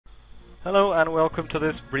Hello and welcome to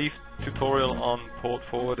this brief tutorial on port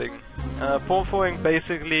forwarding. Port forwarding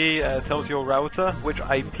basically tells your router which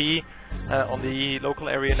IP on the local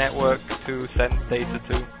area network to send data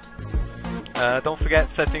to. Don't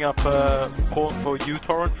forget setting up a port for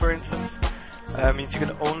uTorrent, for instance. Means you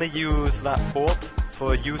can only use that port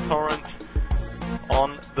for uTorrent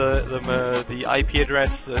on the IP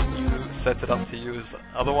address that you set it up to use.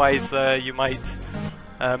 Otherwise you might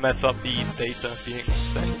mess up the data being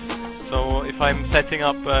sent. So if I'm setting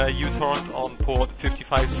up uTorrent on port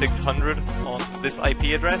 55600 on this IP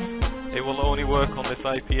address, it will only work on this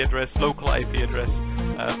IP address, local IP address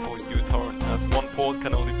for uTorrent, as one port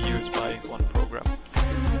can only be used by one program.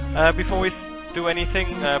 Before we do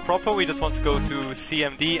anything proper, we just want to go to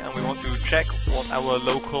CMD and we want to check what our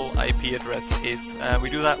local IP address is. We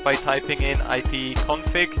do that by typing in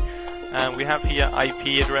ipconfig, and we have here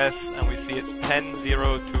IP address and we see it's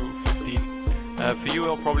 10.0.2.15. For you,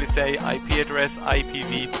 it'll probably say IP address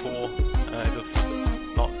IPv4. Just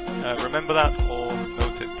not remember that or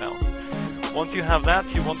note it down. Once you have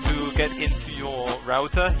that, you want to get into your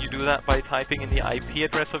router. You do that by typing in the IP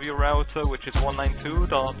address of your router, which is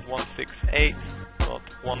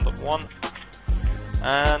 192.168.1.1,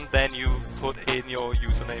 and then you put in your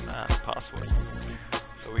username and password.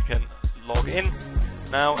 So we can log in.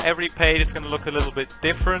 Now every page is going to look a little bit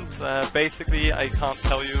different. Basically I can't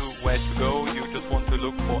tell you where to go. You just want to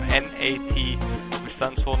look for NAT, which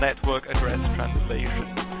stands for Network Address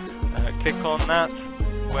Translation. Click on that.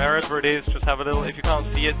 Wherever it is, just have a little, if you can't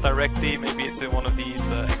see it directly, maybe it's in one of these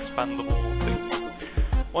expandable things.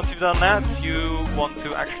 Once you've done that, you want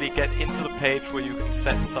to actually get into the page where you can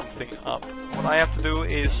set something up. What I have to do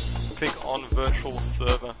is click on Virtual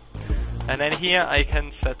Server. And then here I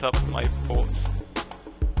can set up my ports.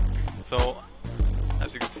 So,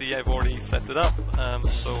 as you can see, I've already set it up,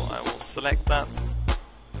 so I will select that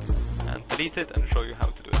and delete it and show you how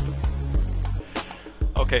to do it.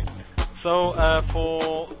 Okay, so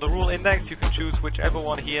for the rule index, you can choose whichever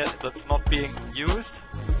one here that's not being used,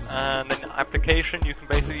 and then application, you can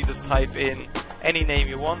basically just type in any name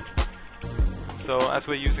you want. So as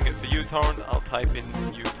we're using it for uTorrent, I'll type in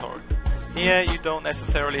uTorrent. Here you don't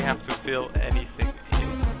necessarily have to fill anything in.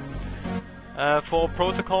 For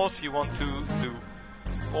protocols, you want to do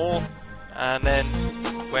all, and then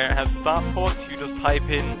where it has start port, you just type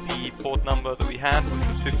in the port number that we had, which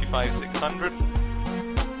was 55600.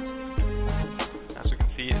 As you can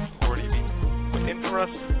see, it's already been put in for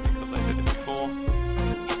us because I did it before.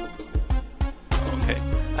 Okay,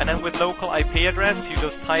 and then with local IP address, you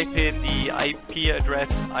just type in the IP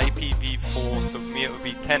address IPv4, so for me it would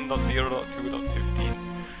be 10.0.2.15.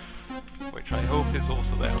 which I hope is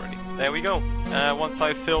also there already. There we go. Once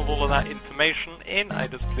I've filled all of that information in, I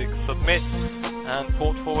just click submit, and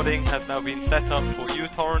port forwarding has now been set up for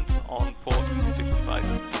uTorrent on port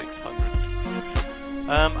 55600.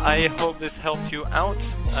 I hope this helped you out.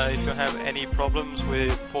 If you have any problems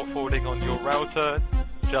with port forwarding on your router,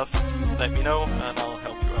 just let me know and I'll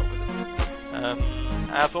help you out with it.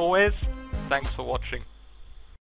 As always, thanks for watching.